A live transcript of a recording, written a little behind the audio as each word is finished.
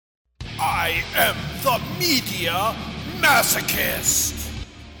I am the Media Masochist.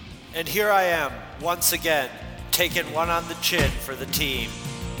 And here I am, once again, taking one on the chin for the team.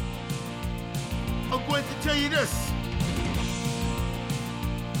 I'm going to tell you this.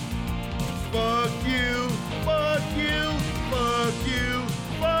 Fuck you, fuck you, fuck you,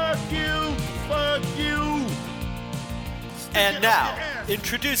 fuck you, fuck you. And now,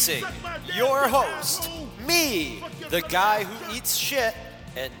 introducing your host, me, the guy who eats shit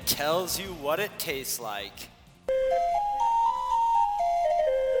and tells you what it tastes like.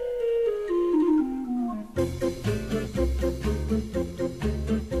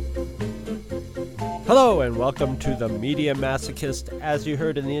 Hello and welcome to the Media Masochist. As you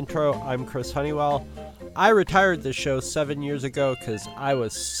heard in the intro, I'm Chris Honeywell. I retired this show 7 years ago because I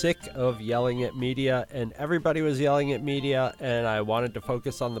was sick of yelling at media, and everybody was yelling at media, and I wanted to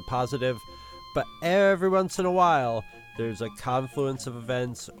focus on the positive. But every once in a while, there's a confluence of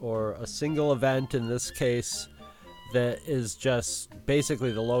events, or a single event in this case, that is just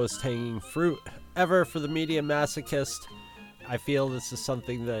basically the lowest hanging fruit ever for the Media Masochist. I feel this is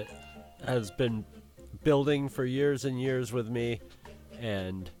something that has been building for years and years with me,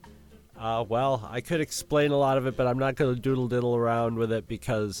 and well, I could explain a lot of it, but I'm not going to doodle-diddle around with it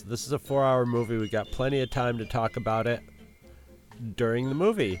because this is a 4-hour movie. We got plenty of time to talk about it during the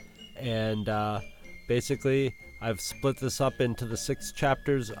movie. And basically, I've split this up into the 6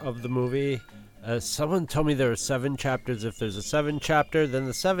 chapters of the movie. Someone told me there are 7 chapters. If there's a 7th chapter, then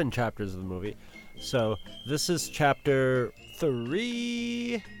the 7 chapters of the movie. So this is chapter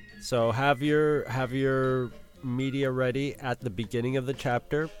 3. So have your media ready at the beginning of the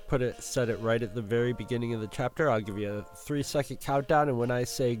chapter. Set it right at the very beginning of the chapter. I'll give you a 3-second countdown, and when I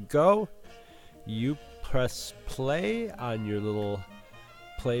say go, you press play on your little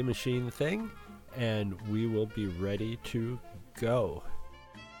play machine thing, and we will be ready to go.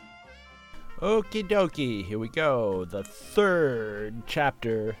 Okie dokie, here we go. The 3rd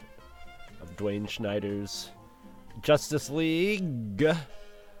chapter of Dwayne Schneider's Justice League.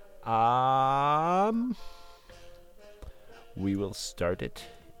 We will start it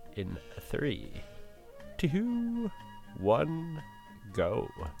in 3, 2, 1, go.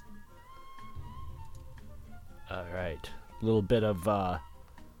 Alright, a little bit of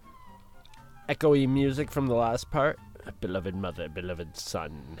echoey music from the last part. Beloved mother, beloved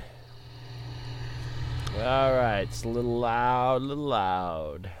son. Alright, it's a little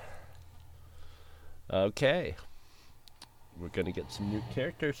loud. Okay. We're gonna get some new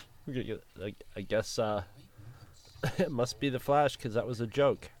characters. We're gonna get, I guess, it must be the Flash, because that was a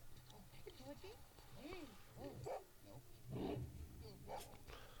joke.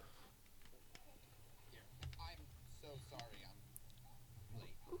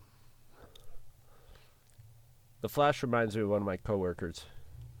 The Flash reminds me of one of my coworkers.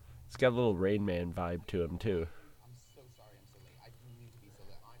 He's got a little Rain Man vibe to him, too. I'm so sorry I'm so late. I didn't mean to be so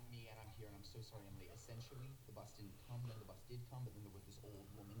late. I'm me and I'm here and I'm so sorry I'm late. Essentially, the bus didn't come, then the bus did come, but then there was this old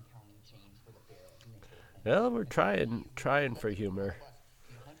woman counting change for the fare. Well, we're trying for humor.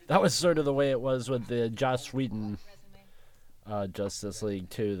 That was sort of the way it was with the Joss Whedon Justice League,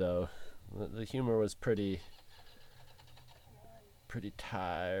 too, though. The humor was pretty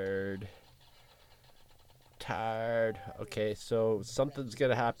tired. Okay, so something's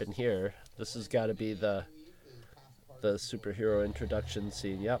gonna happen here. This has got to be the superhero introduction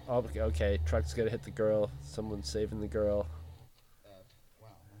scene. Yep. Oh, okay. Truck's gonna hit the girl. Someone's saving the girl. Wow,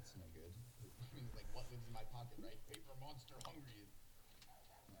 that's no good. I mean, like, what lives in my pocket, right? Paper monster hungry.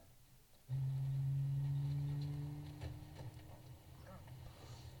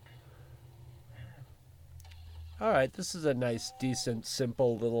 All right, this is a nice, decent,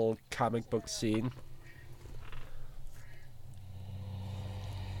 simple little comic book scene.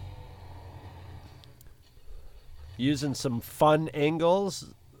 Using some fun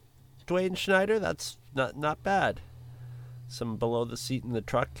angles, Dwayne Schneider. That's not bad. Some below the seat in the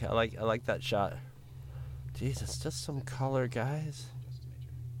truck. I like that shot. Jesus, just some color, guys.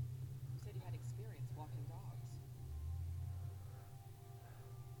 You said you had experience walking dogs.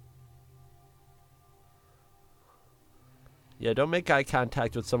 Yeah, don't make eye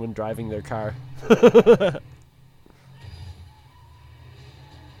contact with someone driving their car.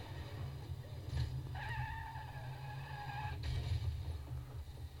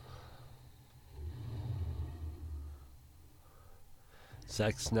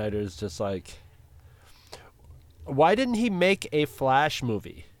 Zack Snyder's just like, why didn't he make a Flash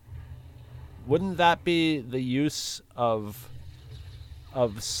movie? Wouldn't that be the use of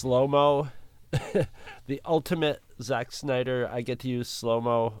slow-mo? The ultimate Zack Snyder, I get to use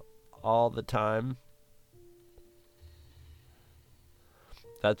slow-mo all the time.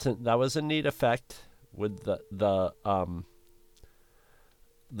 That was a neat effect with the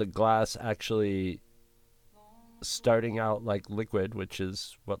glass actually starting out like liquid, which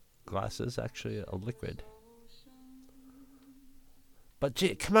is what glass is, actually a liquid. But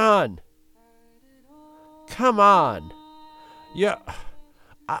gee, come on, yeah.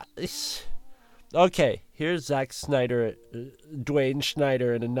 Okay, here's Zack Snyder, Dwayne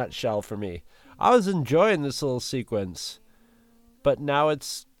Schneider in a nutshell for me. I was enjoying this little sequence, but now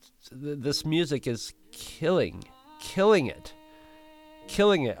this music is killing it.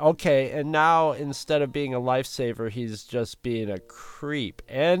 Okay, and now instead of being a lifesaver, he's just being a creep.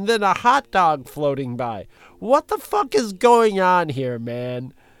 And then a hot dog floating by. What the fuck is going on here,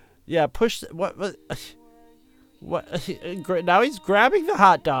 man? Yeah, push. What? Now he's grabbing the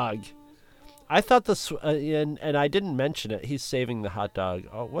hot dog. I thought this, and I didn't mention it. He's saving the hot dog.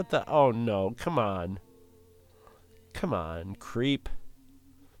 Oh, what the? Oh no! Come on, creep.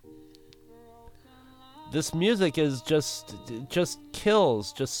 This music is just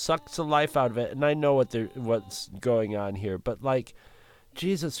kills, just sucks the life out of it. And I know what's going on here, but like,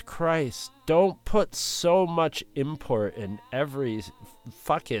 Jesus Christ, don't put so much import in every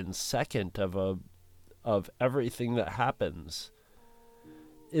fucking second of everything that happens.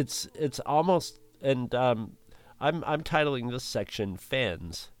 It's almost, and I'm titling this section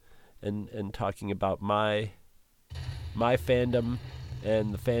 "Fans," and talking about my fandom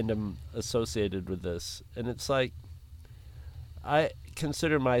and the fandom associated with this. And it's like, I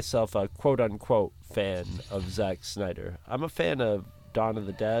consider myself a quote-unquote fan of Zack Snyder. I'm a fan of Dawn of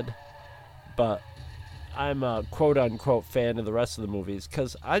the Dead, but I'm a quote-unquote fan of the rest of the movies,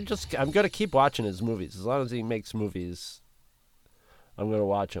 because I'm going to keep watching his movies. As long as he makes movies, I'm going to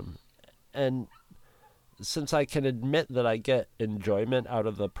watch them. And since I can admit that I get enjoyment out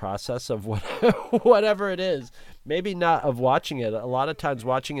of the process of whatever it is, maybe not of watching it. A lot of times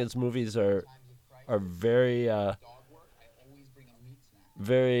watching his movies are very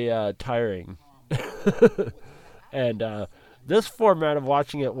very tiring. And this format of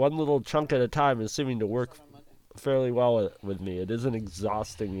watching it one little chunk at a time is seeming to work fairly well with me. It isn't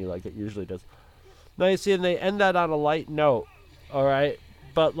exhausting me like it usually does. Now you see, and they end that on a light note, all right?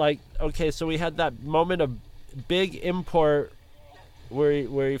 But like, okay, so we had that moment of big import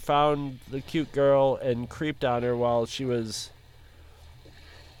where he found the cute girl and creeped on her while she was,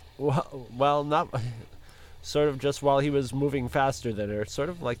 well, not sort of just while he was moving faster than her, sort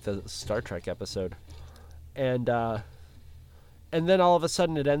of like the Star Trek episode, and then all of a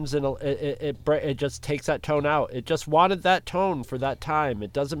sudden it ends in it just takes that tone out. It just wanted that tone for that time.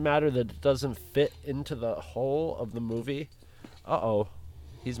 It doesn't matter that it doesn't fit into the whole of the movie. Uh-oh.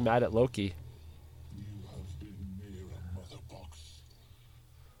 He's mad at Loki. You have been near a mother box.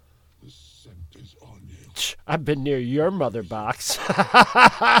 The scent is on you. I've been near your mother box.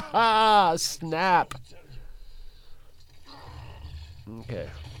 Snap. Okay.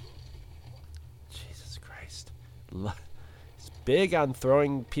 Jesus Christ. He's big on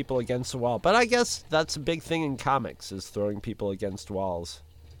throwing people against the wall. But I guess that's a big thing in comics, is throwing people against walls.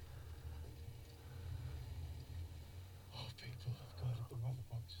 People have guarded the mother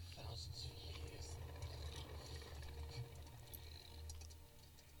box for thousands of years.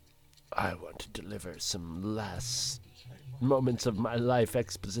 I want to deliver some last moments of my life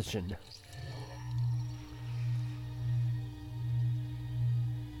exposition.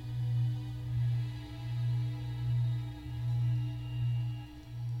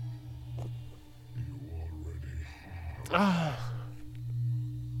 You are ready. Ah.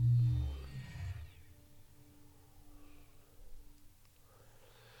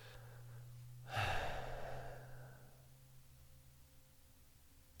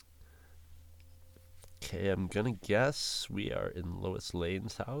 Okay, I'm gonna guess we are in Lois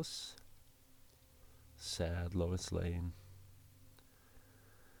Lane's house. Sad Lois Lane.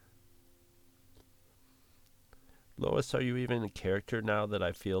 Lois, are you even a character now that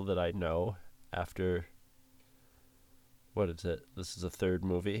I feel that I know after... What is it? This is a third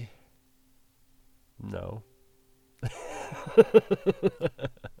movie? No.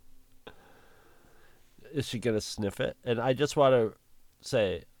 Is she gonna sniff it? And I just want to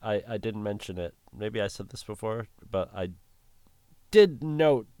say, I didn't mention it. Maybe I said this before, but I did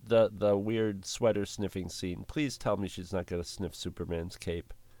note the weird sweater sniffing scene. Please tell me she's not going to sniff Superman's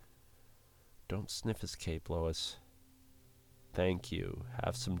cape. Don't sniff his cape, Lois. Thank you.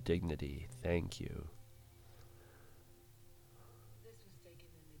 Have some dignity. Thank you. This was taken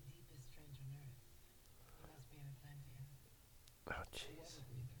in the deepest trench on Earth. There must be an Atlantean. Oh, jeez.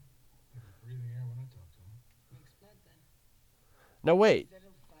 Breathing air when I talk to him. Makes blood then. No, wait. That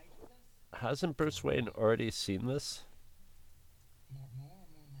he'll fight with us? Hasn't Bruce Wayne already seen this? More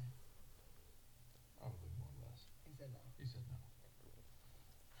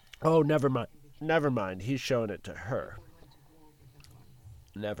Oh, never mind. Never mind. He's showing it to her. We went to war with them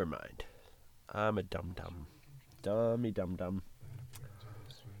once. Never mind. I'm a dum-dum. Dummy dum-dum.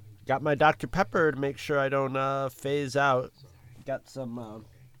 Got my Dr. Pepper to make sure I don't phase out. Got some,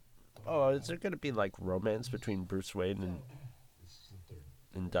 oh, is there going to be, like, romance between Bruce Wayne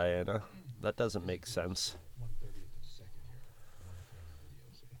and Diana? That doesn't make sense.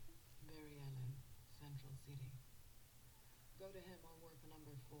 Mary Ellen, Central City. Go to him on work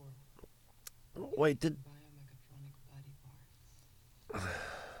number 4. Wait, did... Biomechatronic body parts.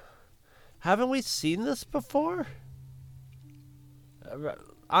 Haven't we seen this before?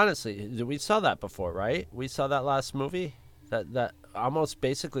 Honestly, we saw that before, right? We saw that last movie? That almost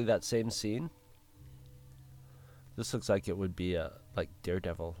basically that same scene. This looks like it would be like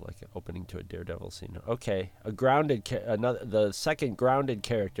Daredevil, like an opening to a Daredevil scene. Okay, a grounded the second grounded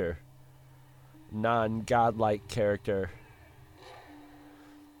character, non-godlike character.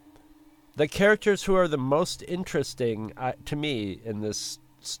 The characters who are the most interesting to me in this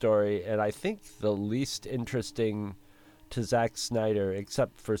story, and I think the least interesting to Zack Snyder,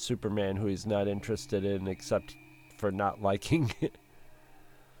 except for Superman, who he's not interested in, except for not liking it.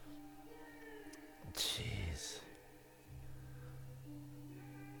 Jeez.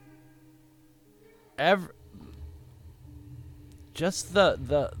 Just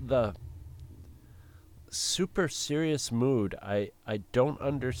the super serious mood. I don't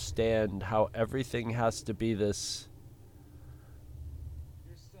understand how everything has to be this.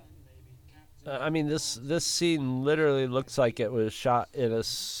 I mean, this scene literally looks like it was shot in a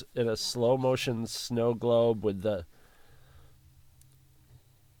slow motion snow globe with the.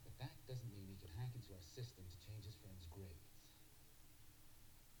 But that doesn't mean we can hack into our system to change his friend's grades.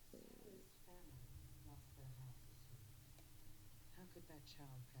 His family lost their house this week. How could that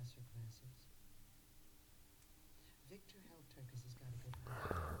child pass her classes? Victor helped her because he's got a good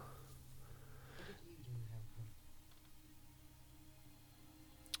heart. What did you do to help her?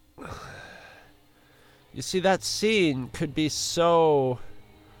 You see, that scene could be so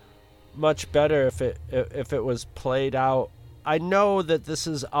much better if it was played out. I know that this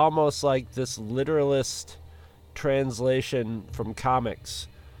is almost like this literalist translation from comics,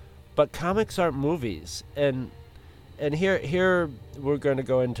 but comics aren't movies. And here we're going to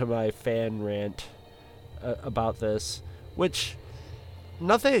go into my fan rant about this, which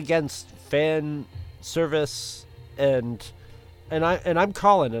nothing against fan service and I'm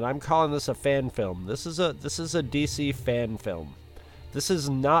calling this a fan film. This is a DC fan film. This is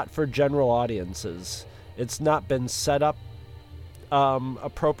not for general audiences. It's not been set up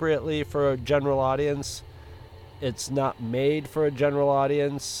appropriately for a general audience. It's not made for a general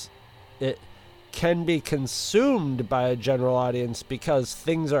audience. It can be consumed by a general audience because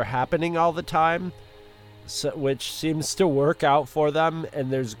things are happening all the time, which seems to work out for them,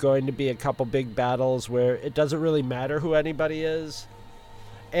 and there's going to be a couple big battles where it doesn't really matter who anybody is.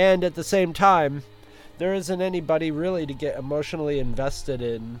 And at the same time, there isn't anybody really to get emotionally invested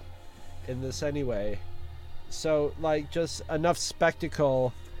in this anyway. So, like, just enough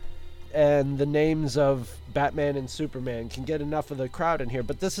spectacle and the names of Batman and Superman can get enough of the crowd in here.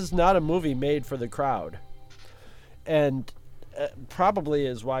 But this is not a movie made for the crowd. And probably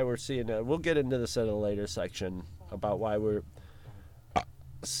is why we're seeing it. We'll get into this in a later section about why we're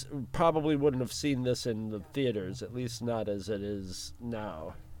probably wouldn't have seen this in the theaters, at least not as it is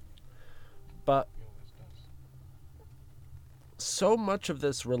now. But so much of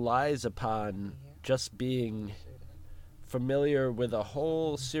this relies upon just being familiar with a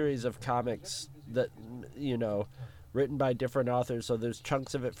whole series of comics that, you know, written by different authors. So there's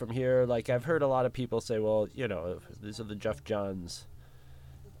chunks of it from here. Like, I've heard a lot of people say, well, you know, these are the Jeff Johns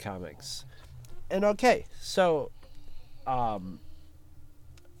comics. And okay, so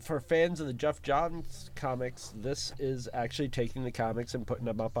for fans of the Jeff Johns comics, this is actually taking the comics and putting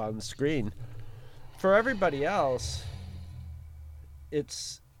them up on the screen. For everybody else,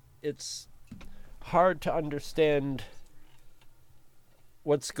 it's hard to understand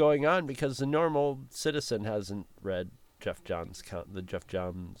what's going on because the normal citizen hasn't read the Jeff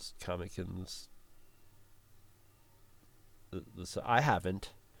Johns comic in this. I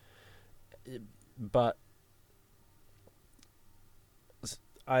haven't, but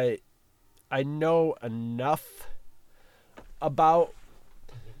I know enough about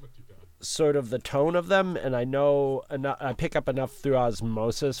sort of the tone of them, and I know enough. I pick up enough through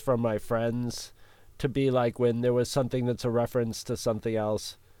osmosis from my friends to be like when there was something that's a reference to something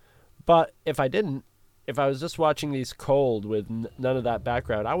else. But if I was just watching these cold with none of that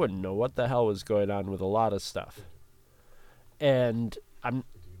background, I wouldn't know what the hell was going on with a lot of stuff. And I'm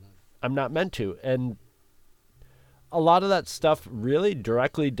not meant to. And a lot of that stuff really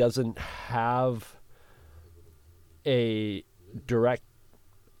directly doesn't have a direct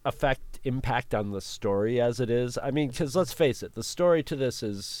impact on the story as it is. I mean, because let's face it, the story to this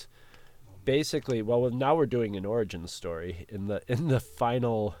is basically, well, now we're doing an origin story in the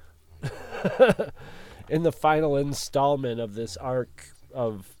final in the final installment of this arc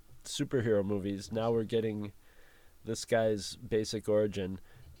of superhero movies. Now we're getting this guy's basic origin.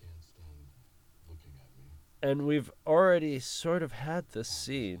 And we've already sort of had this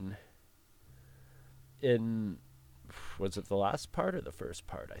scene in, was it the last part or the first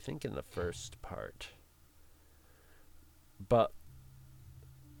part? I think in the first part. But,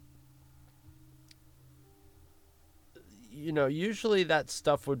 you know, usually that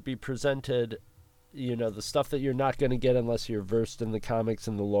stuff would be presented, you know, the stuff that you're not going to get unless you're versed in the comics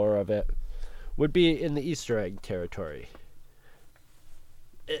and the lore of it, would be in the Easter egg territory.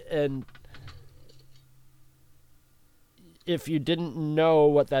 And if you didn't know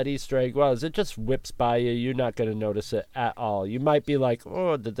what that Easter egg was, it just whips by you. You're not going to notice it at all. You might be like,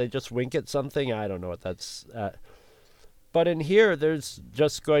 oh, did they just wink at something? I don't know what that's at. But in here, there's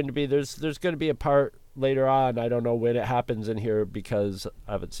just going to be, there's going to be a part later on. I don't know when it happens in here because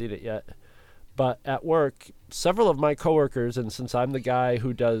I haven't seen it yet. But at work, several of my coworkers, and since I'm the guy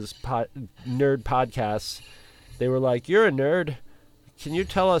who does nerd podcasts, they were like, you're a nerd. Can you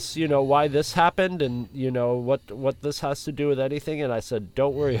tell us, you know, why this happened and, you know, what this has to do with anything? And I said,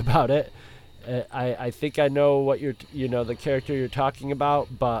 don't worry about it. I think I know what the character you're talking about,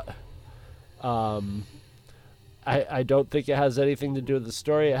 but I don't think it has anything to do with the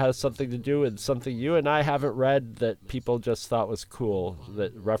story. It has something to do with something you and I haven't read that people just thought was cool,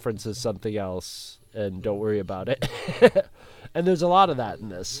 that references something else, and don't worry about it. And there's a lot of that in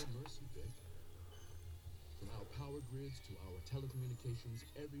this. From our power grids to our telecommunications,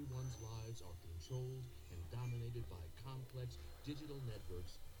 everyone's lives are controlled and dominated by complex digital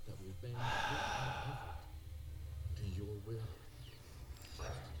networks that will bend without effort to your will.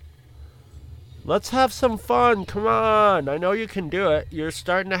 Let's have some fun. Come on. I know you can do it. You're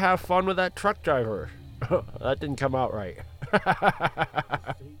starting to have fun with that truck driver. That didn't come out right.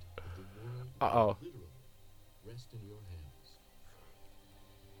 Uh-oh. Rest in your hands.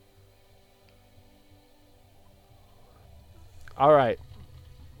 All right.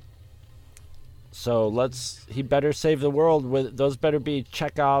 So he better save the world with, those better be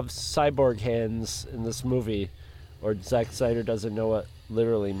Chekhov's cyborg hands in this movie, or Zack Snyder doesn't know what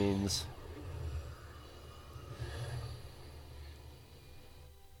literally means.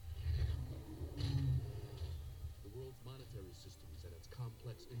 The world's monetary systems and its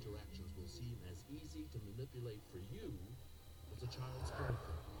complex interactions will seem as easy to manipulate for you as a child's plaything.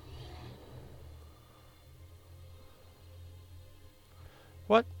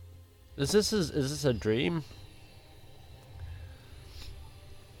 What? Is this a dream?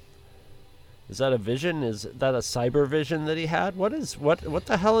 Is that a vision? Is that a cyber vision that he had? What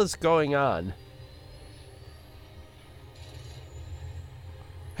the hell is going on?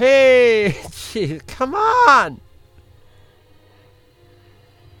 Hey, geez, come on!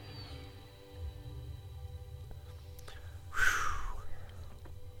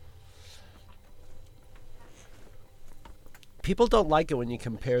 People don't like it when you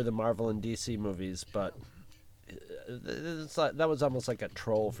compare the Marvel and DC movies, but it's like, that was almost like a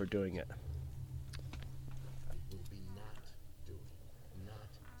troll for doing it. Will be not doing, not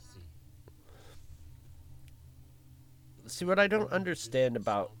see. See, what I don't understand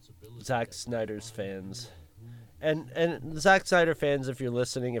about Zack Snyder's fans, and Zack Snyder fans, if you're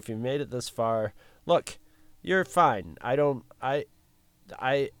listening, if you made it this far, look, you're fine.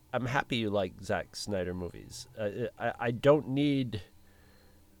 I'm happy you like Zack Snyder movies. I don't need,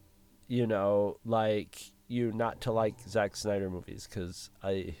 you know, like you not to like Zack Snyder movies, because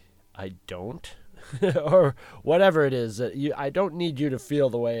I don't, or whatever it is that I don't need you to feel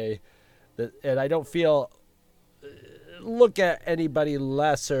the way that, and I don't feel look at anybody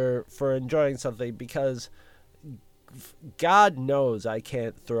lesser for enjoying something, because God knows I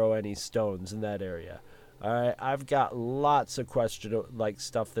can't throw any stones in that area. All right, I've got lots of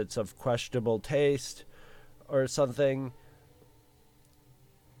stuff that's of questionable taste or something,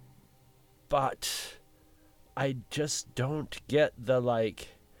 but I just don't get the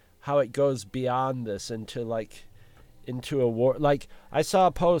how it goes beyond this into a war. Like, I saw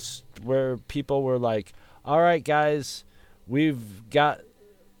a post where people were like, "All right, guys, we've got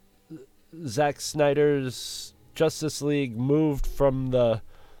Zack Snyder's Justice League moved from the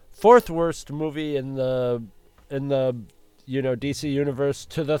fourth worst movie in the DC universe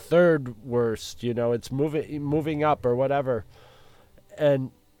to the third worst. It's moving up or whatever,"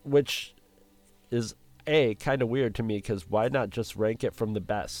 and which is kind of weird to me, because why not just rank it from the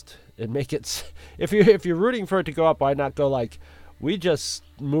best and make it, if you're rooting for it to go up, why not go like, we just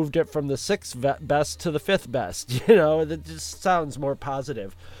moved it from the 6th best to the 5th best, that just sounds more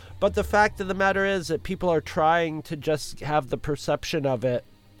positive. But the fact of the matter is that people are trying to just have the perception of it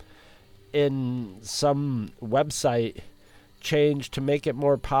in some website change to make it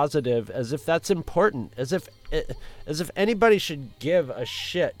more positive, as if that's important, as if anybody should give a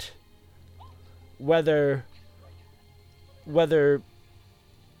shit whether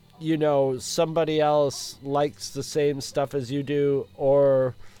somebody else likes the same stuff as you do,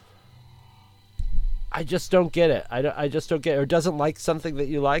 or I just don't get it. I just don't get it. Or doesn't like something that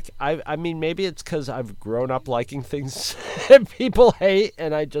you like. I mean, maybe it's because I've grown up liking things that people hate,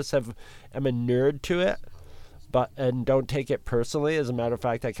 and I just am a nerd to it, and don't take it personally. As a matter of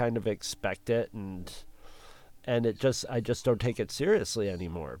fact, I kind of expect it, and I just don't take it seriously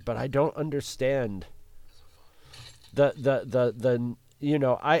anymore. But I don't understand I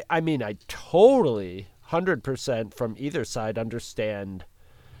mean, I totally 100% from either side understand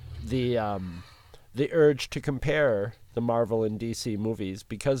the urge to compare the Marvel and DC movies,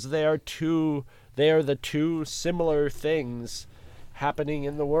 because they are the two similar things happening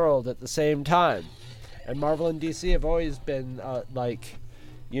in the world at the same time. And Marvel and DC have always been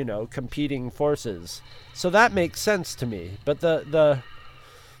competing forces. So that makes sense to me. But the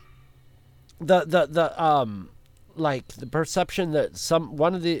perception that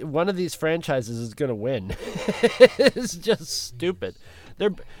one of these franchises is going to win is just stupid.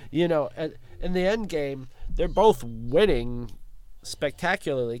 They're in the end game, they're both winning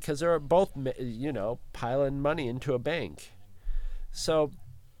spectacularly because they're both piling money into a bank. So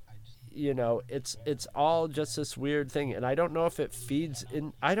it's all just this weird thing, and I don't know if it feeds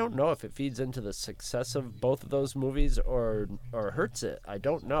into the success of both of those movies or hurts it. I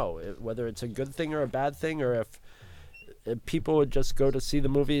don't know whether it's a good thing or a bad thing, or if people would just go to see the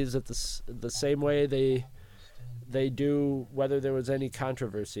movies at the same way they do, whether there was any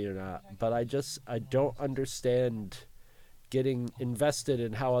controversy or not. But I don't understand getting invested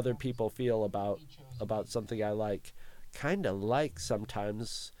in how other people feel about something I like. Kind of like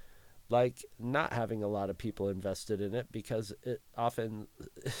sometimes like not having a lot of people invested in it, because it often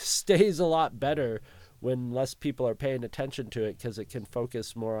stays a lot better when less people are paying attention to it, because it can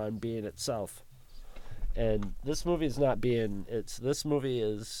focus more on being itself. And this movie is not being, this movie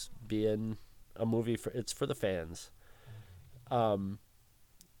is being a movie it's for the fans. In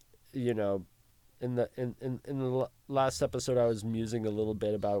the last episode I was musing a little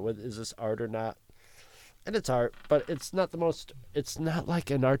bit about is this art or not? And it's art, but it's not it's not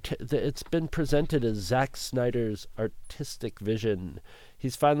like an art. It's been presented as Zack Snyder's artistic vision.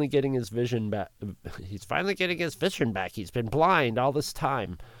 He's finally getting his vision back. He's been blind all this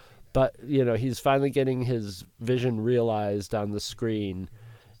time, but he's finally getting his vision realized on the screen.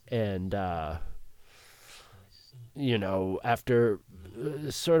 And after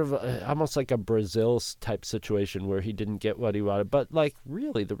sort of almost like a Brazil type situation where he didn't get what he wanted, but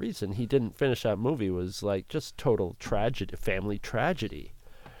really the reason he didn't finish that movie was just total tragedy, family tragedy.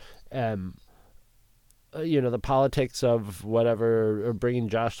 The politics of whatever, or bringing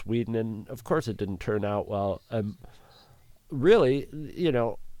Joss Whedon in, of course it didn't turn out well. Really,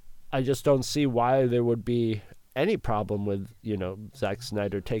 I just don't see why there would be any problem with Zack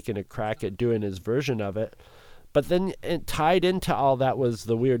Snyder taking a crack at doing his version of it. But then tied into all that was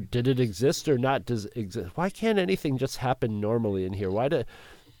the weird, did it exist or not? Does it exist? Why can't anything just happen normally in here? Why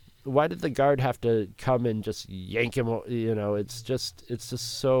did the guard have to come and just yank him? It's just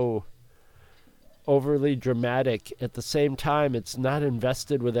so overly dramatic. At the same time, it's not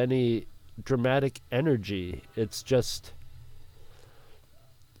invested with any dramatic energy. It's just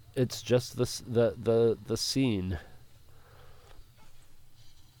the scene.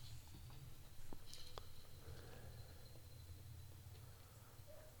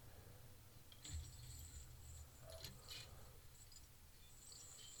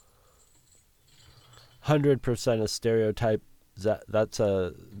 100% a stereotype. That's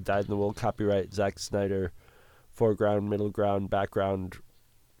a dyed-in-the-wool copyright. Zack Snyder, foreground, middle ground, background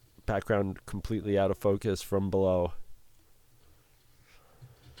completely out of focus from below.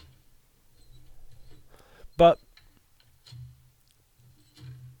 But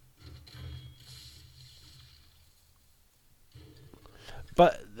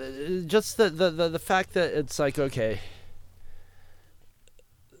just the fact that it's okay,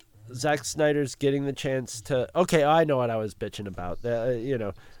 Zack Snyder's getting the chance to. Okay, I know what I was bitching about.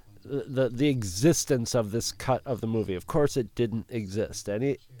 The existence of this cut of the movie. Of course, it didn't exist.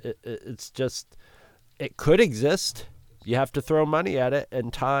 It's just, it could exist. you have to throw money at it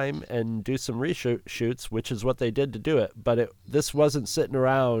and time and do some reshoots, which is what they did to do it. But this wasn't sitting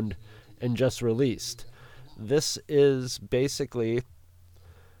around and just released. This is basically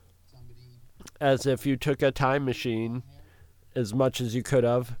as if you took a time machine as much as you could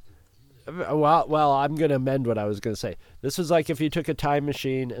have. Well, I'm going to amend what I was going to say. This was like if you took a time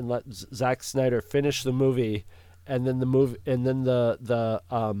machine and let Zack Snyder finish the movie, and then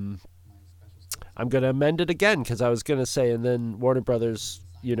I'm going to amend it again because I was going to say, and then Warner Brothers,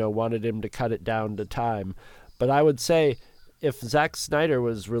 wanted him to cut it down to time. But I would say if Zack Snyder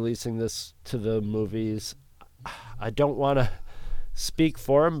was releasing this to the movies, I don't want to speak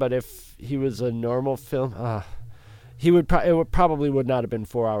for him, but if he was a normal film, probably would not have been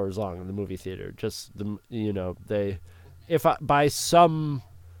 4 hours long in the movie theater. Just by some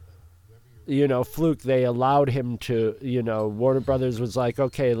fluke they allowed him to, Warner Brothers was like,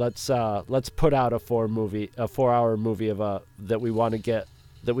 okay, let's put out a 4 hour movie of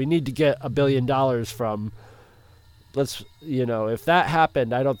that we need to get $1 billion from. Let's, if that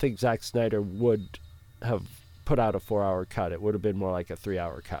happened, I don't think Zack Snyder would have put out a 4 hour cut. It would have been more like a 3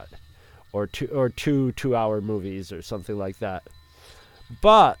 hour cut, or two 2 hour movies or something like that.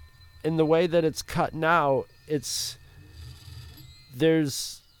 But in the way that it's cut now,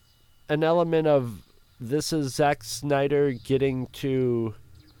 there's an element of this is Zack Snyder getting to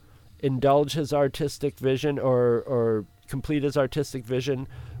indulge his artistic vision or complete his artistic vision,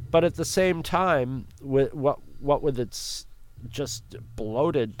 but at the same time, with what with its just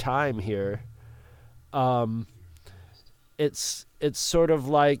bloated time here, it's sort of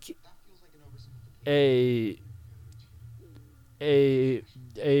like a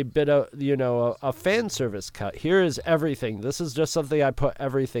bit of, a fan service cut. Here is everything. This is just something I put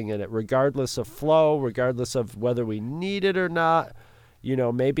everything in it, regardless of flow, regardless of whether we need it or not.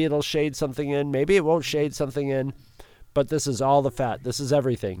 Maybe it'll shade something in, maybe it won't shade something in, but this is all the fat. This is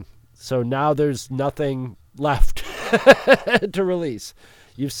everything. So now there's nothing left to release.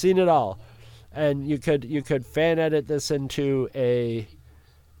 You've seen it all. And you could fan edit this into a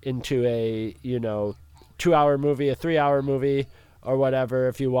 2 hour movie, a 3 hour movie, or whatever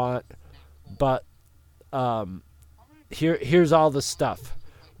if you want. But here's all the stuff,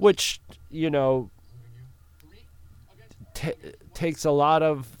 which takes a lot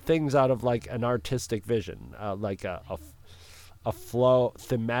of things out of like an artistic vision, like a flow,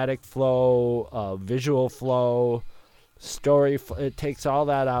 thematic flow, visual flow, story. It takes all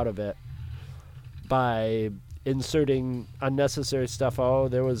that out of it by inserting unnecessary stuff. Oh,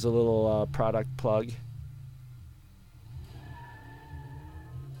 there was a little product plug.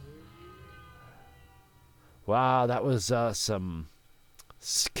 Wow, that was some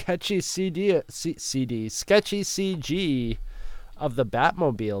sketchy sketchy CG of the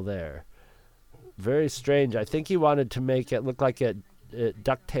Batmobile there. Very strange. I think he wanted to make it look like it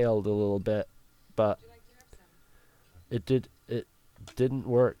ducktailed a little bit, but it didn't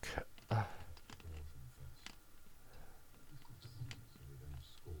work.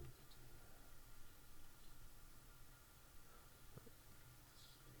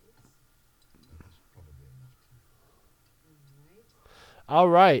 All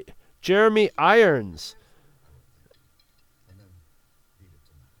right, Jeremy Irons.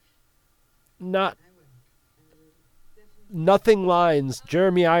 Nothing lines.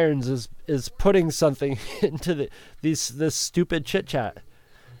 Jeremy Irons is putting something into this stupid chit chat.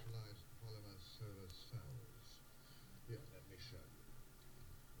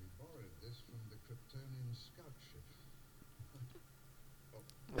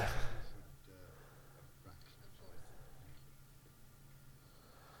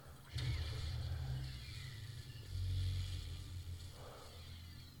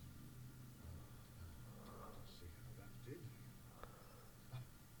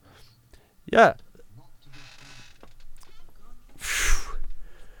 Yeah.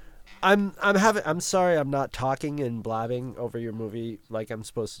 I'm sorry I'm not talking and blabbing over your movie like I'm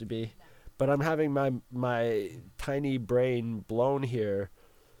supposed to be, but I'm having my tiny brain blown here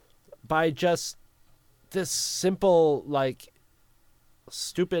by just this simple, like,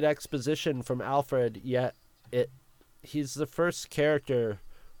 stupid exposition from Alfred, yet he's the first character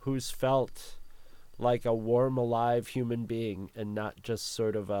who's felt like a warm, alive human being and not just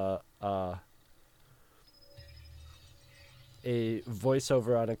sort of a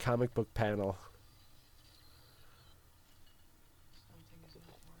voiceover on a comic book panel.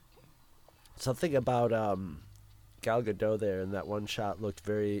 Something about Gal Gadot there in that one shot looked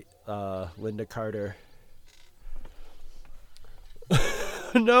very Linda Carter.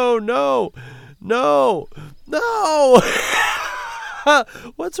 No.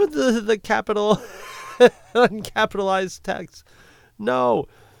 What's with the capital uncapitalized text. No,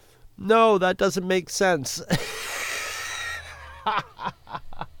 that doesn't make sense.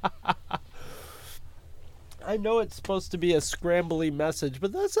 I know it's supposed to be a scrambly message,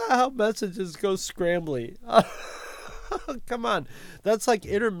 but that's not how messages go scrambly. Come on. That's like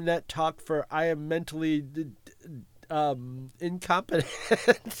internet talk for I am mentally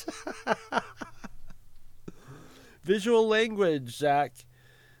incompetent. Visual language, Zach.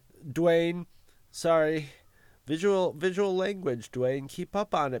 Dwayne, sorry. Visual language, Dwayne. Keep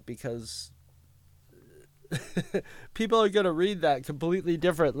up on it, because people are going to read that completely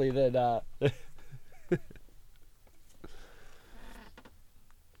differently than...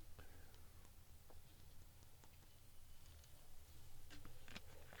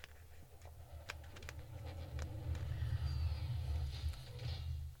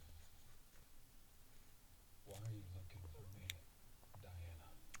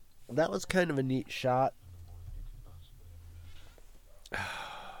 That was kind of a neat shot.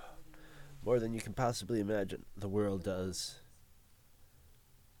 More than you can possibly imagine. The world does.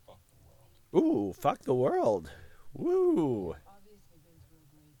 Ooh, fuck the world. Woo. Obviously been through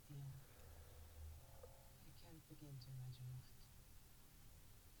a great deal. I can't begin to imagine what.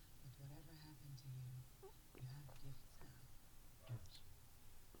 But whatever happened to you, you have gifts now. Gifts.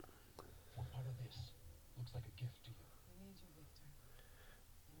 What part of this looks like a gift to you? We need you, Victor.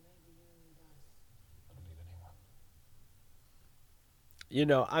 And maybe you need us. I don't need anyone. You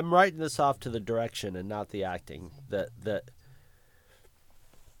know, I'm writing this off to the direction and not the acting.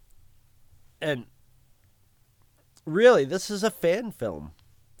 And really, this is a fan film.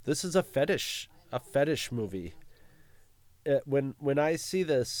 This is a fetish movie. When I see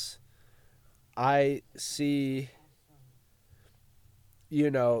this, I see, you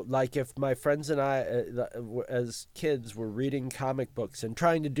know, like if my friends and I, as kids, were reading comic books and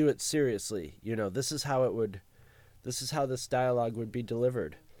trying to do it seriously, you know, this is how this dialogue would be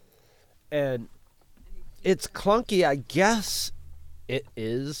delivered. And it's clunky, I guess it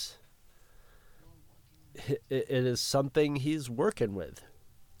is. It is something he's working with.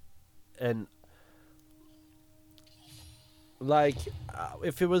 And like,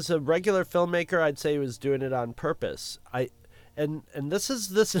 if it was a regular filmmaker, I'd say he was doing it on purpose. And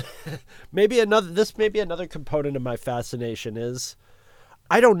this maybe another component of my fascination is,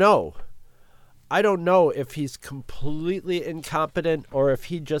 I don't know if he's completely incompetent or if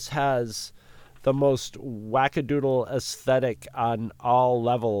he just has the most wackadoodle aesthetic on all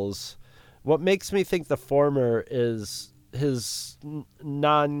levels. What makes me think the former is his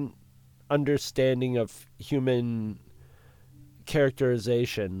non-understanding of human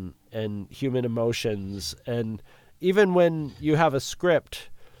characterization and human emotions. And even when you have a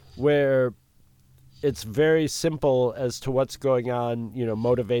script where it's very simple as to what's going on, you know,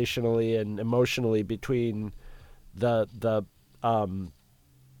 motivationally and emotionally between the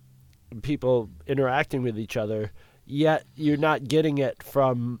people interacting with each other, yet you're not getting it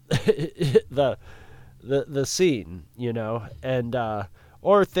from the scene, you know, and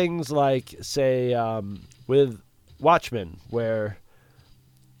or things like, say, with Watchmen, where,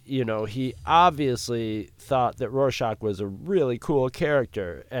 you know, he obviously thought that Rorschach was a really cool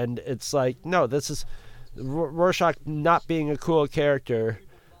character, and it's like, no, this is Rorschach not being a cool character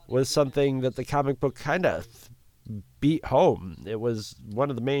was something that the comic book kind of beat home. It was one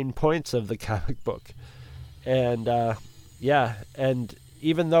of the main points of the comic book. And and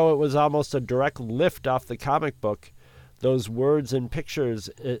even though it was almost a direct lift off the comic book, those words and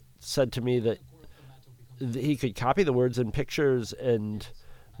pictures, it said to me that he could copy the words and pictures and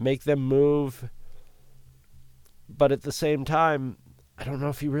make them move, but at the same time, I don't know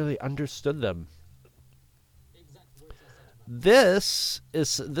if he really understood them. This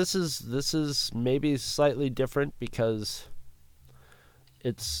is maybe slightly different because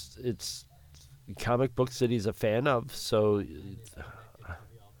it's comic books that he's a fan of, so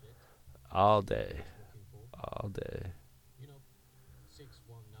all day. You know,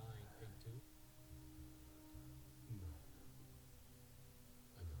 61982? No.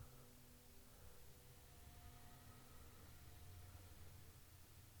 I don't.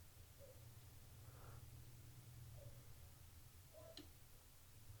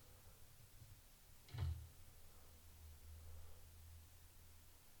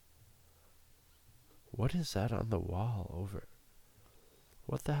 What is that on the wall over?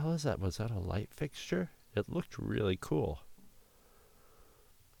 What the hell is that? Was that a light fixture? It looked really cool.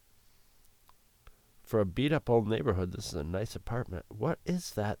 For a beat-up old neighborhood, this is a nice apartment. What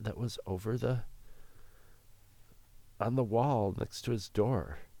is that was over on the wall next to his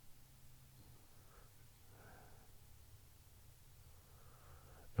door?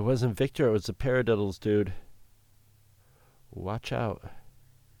 It wasn't Victor, it was the Paradiddles, dude. Watch out.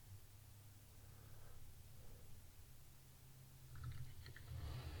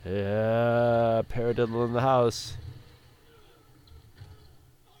 Yeah, Paradiddle in the house.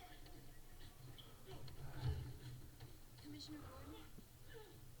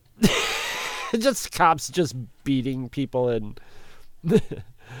 Just cops just beating people and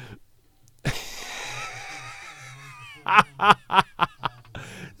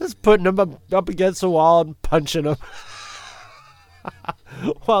just putting them up against the wall and punching them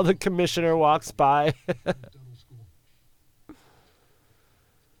while the commissioner walks by.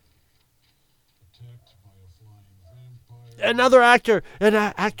 Another actor,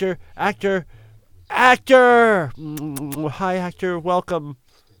 actor. Hi, actor. Welcome.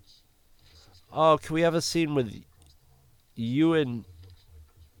 Oh, can we have a scene with you and?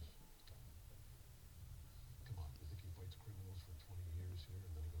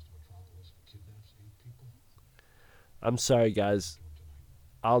 I'm sorry, guys.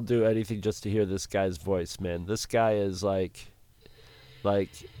 I'll do anything just to hear this guy's voice, man. This guy is like,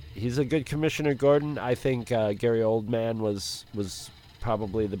 he's a good Commissioner Gordon. I think Gary Oldman was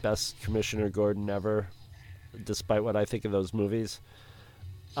probably the best Commissioner Gordon ever, despite what I think of those movies.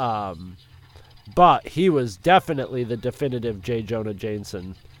 But he was definitely the definitive J. Jonah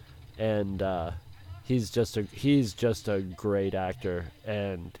Jameson, and he's just a great actor.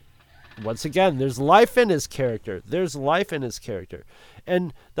 And once again, there's life in his character.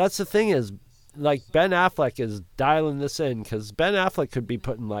 And that's the thing is, like, Ben Affleck is dialing this in, because Ben Affleck could be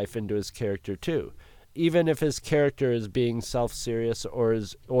putting life into his character too, even if his character is being self-serious or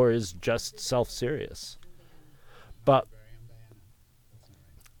is just self-serious. But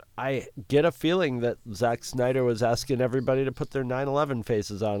I get a feeling that Zack Snyder was asking everybody to put their 9/11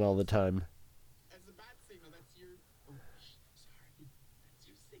 faces on all the time. That's a bad signal. That's your... Oh, sorry. That's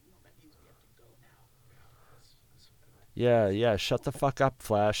your signal. That means we have to go now. Yeah, shut the fuck up,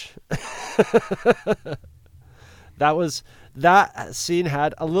 Flash. That scene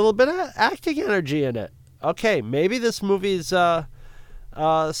had a little bit of acting energy in it. Okay, maybe this movie's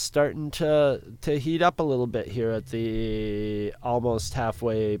starting to heat up a little bit here at the almost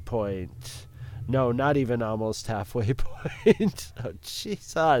halfway point. No, not even almost halfway point. Oh,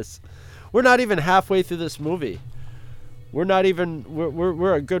 Jesus. We're not even halfway through this movie.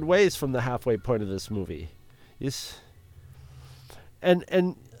 We're a good ways from the halfway point of this movie.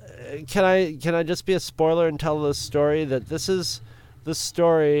 And can I just be a spoiler and tell this story that this is the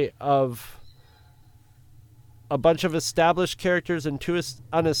story of a bunch of established characters and two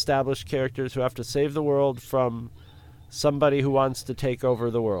unestablished characters who have to save the world from somebody who wants to take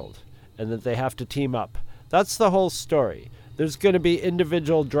over the world, and that they have to team up. That's the whole story. There's going to be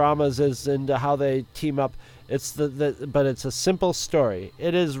individual dramas as into how they team up. But it's a simple story.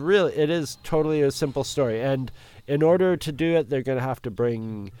 It is totally a simple story. And in order to do it, they're going to have to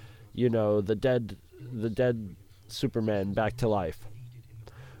bring, the dead Superman back to life.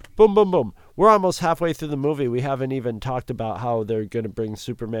 Boom, boom, boom. We're almost halfway through the movie. We haven't even talked about how they're going to bring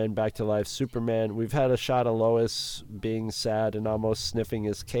Superman back to life. We've had a shot of Lois being sad and almost sniffing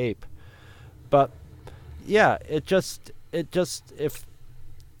his cape. But yeah, this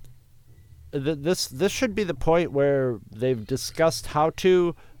should be the point where they've discussed how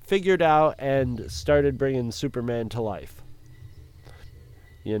to, figured out, and started bringing Superman to life.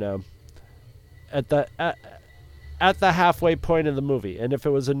 At the halfway point of the movie. And if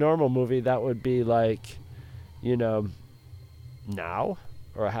it was a normal movie, that would be like, now,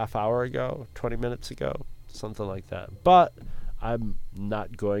 or a half hour ago, 20 minutes ago, something like that. But I'm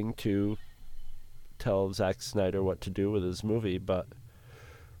not going to tell Zack Snyder what to do with his movie, but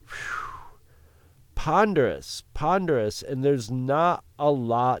ponderous, and there's not a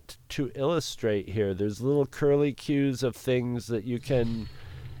lot to illustrate here. There's little curly cues of things that you can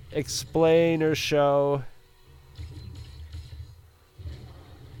explain or show.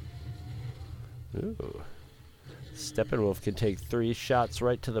 Ooh. Steppenwolf can take 3 shots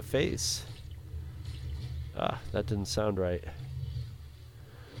right to the face. That didn't sound right.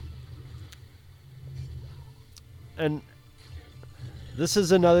 And this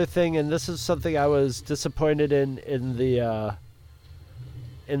is another thing, and this is something I was disappointed in the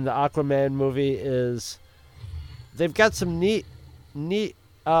Aquaman movie, is they've got some neat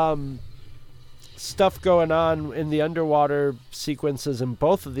stuff going on in the underwater sequences in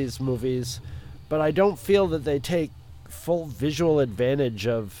both of these movies, but I don't feel that they take full visual advantage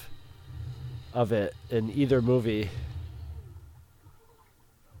of it in either movie.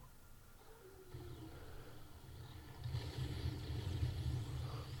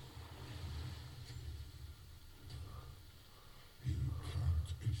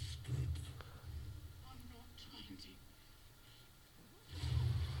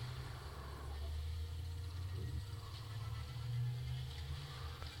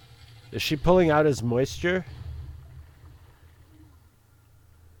 Is she pulling out his moisture?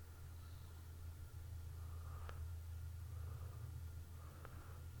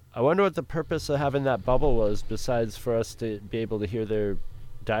 I wonder what the purpose of having that bubble was, besides for us to be able to hear their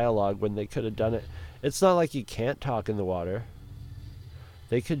dialogue when they could have done it. It's not like you can't talk in the water.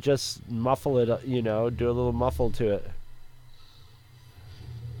 They could just muffle it, you know, do a little muffle to it.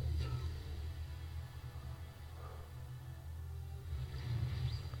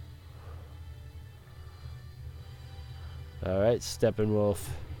 Alright, Steppenwolf.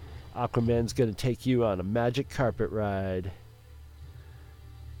 Aquaman's gonna take you on a magic carpet ride.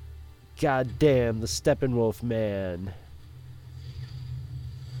 God damn, the Steppenwolf man.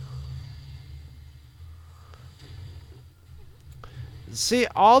 See,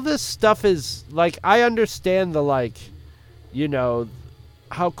 all this stuff is, like, I understand the, like, you know,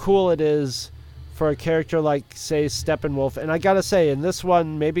 how cool it is for a character like, say, Steppenwolf. And I gotta say, in this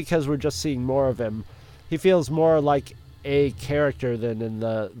one, maybe because we're just seeing more of him, he feels more like a character than in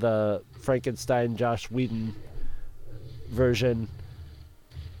the Frankenstein Joss Whedon version.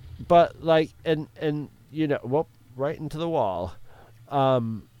 But like and you know, whoop, right into the wall.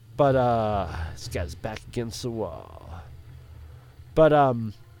 This guy's back against the wall. But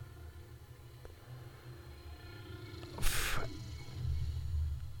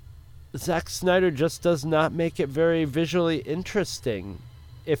Zack Snyder just does not make it very visually interesting.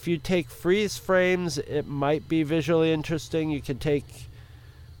 If you take freeze frames, it might be visually interesting. You can take,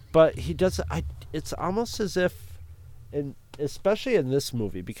 but he does. It's almost as if, especially in this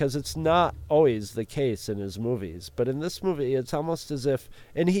movie, because it's not always the case in his movies. But in this movie, it's almost as if,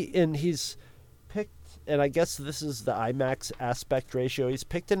 and he's picked, and I guess this is the IMAX aspect ratio. He's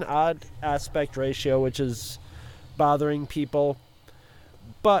picked an odd aspect ratio, which is bothering people.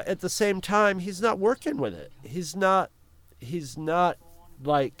 But at the same time, he's not working with it. He's not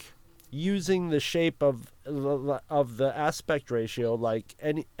like using the shape of the aspect ratio like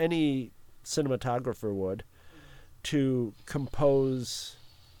any cinematographer would to compose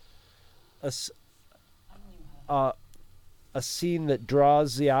a scene that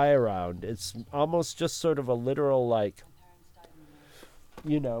draws the eye around. It's almost just sort of a literal, like,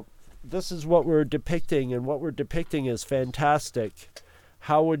 you know, this is what we're depicting, and what we're depicting is fantastic.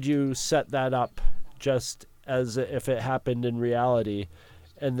 How would you set that up just as if it happened in reality,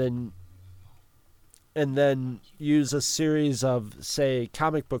 and then use a series of, say,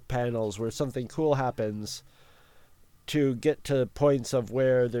 comic book panels where something cool happens to get to points of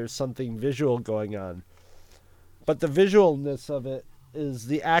where there's something visual going on. But the visualness of it is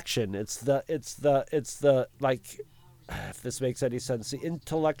the action. It's the like, if this makes any sense, the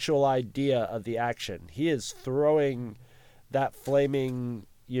intellectual idea of the action. He is throwing that flaming,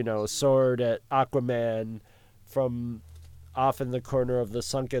 you know, sword at Aquaman from off in the corner of the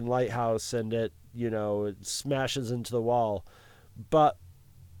sunken lighthouse, and it, you know, it smashes into the wall. But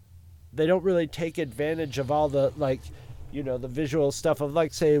they don't really take advantage of all the, like, you know, the visual stuff of,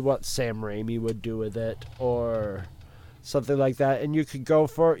 like, say, what Sam Raimi would do with it, or something like that. And you could go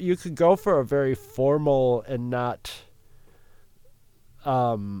for a very formal and not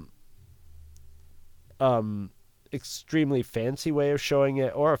extremely fancy way of showing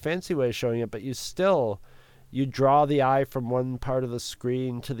it, or a fancy way of showing it, but you draw the eye from one part of the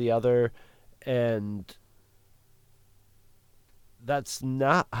screen to the other, and that's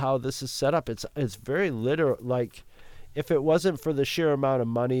not how this is set up. It's very literal. Like, if it wasn't for the sheer amount of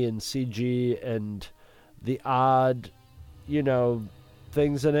money and CG and the odd, you know,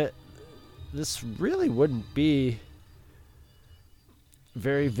 things in it, this really wouldn't be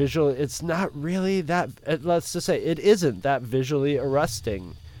very visual. It's not really that, let's just say, it isn't that visually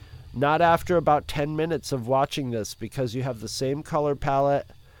arresting. Not after about 10 minutes of watching this, because you have the same color palette.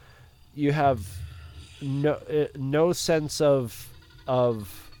 You have no sense of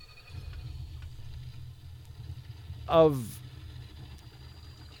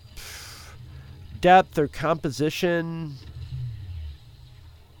depth or composition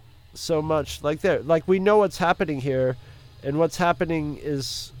so much. Like we know what's happening here, and what's happening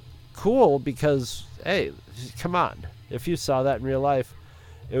is cool because, hey, come on, if you saw that in real life,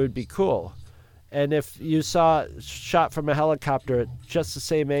 it would be cool. And if you saw it shot from a helicopter at just the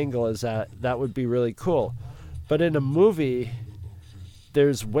same angle as that would be really cool. But in a movie,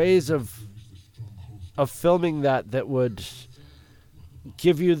 there's ways of filming that would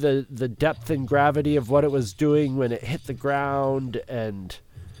give you the depth and gravity of what it was doing when it hit the ground, and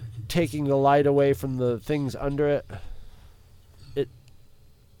taking the light away from the things under it.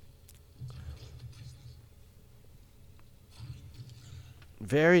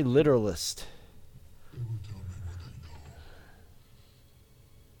 Very literalist. They will tell me what I know,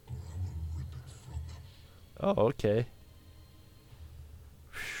 or I will Oh, okay.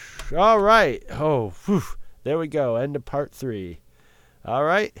 All right. Oh, whew. There we go. End of part 3. All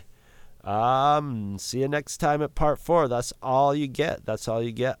right. See you next time at part 4. That's all you get. That's all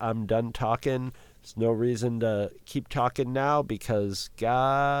you get. I'm done talking. There's no reason to keep talking now because,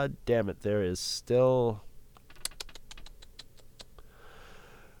 god damn it, there is still...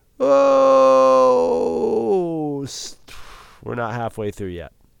 Oh, we're not halfway through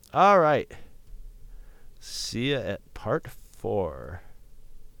yet. All right. See you at part 4.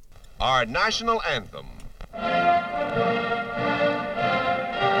 Our national anthem.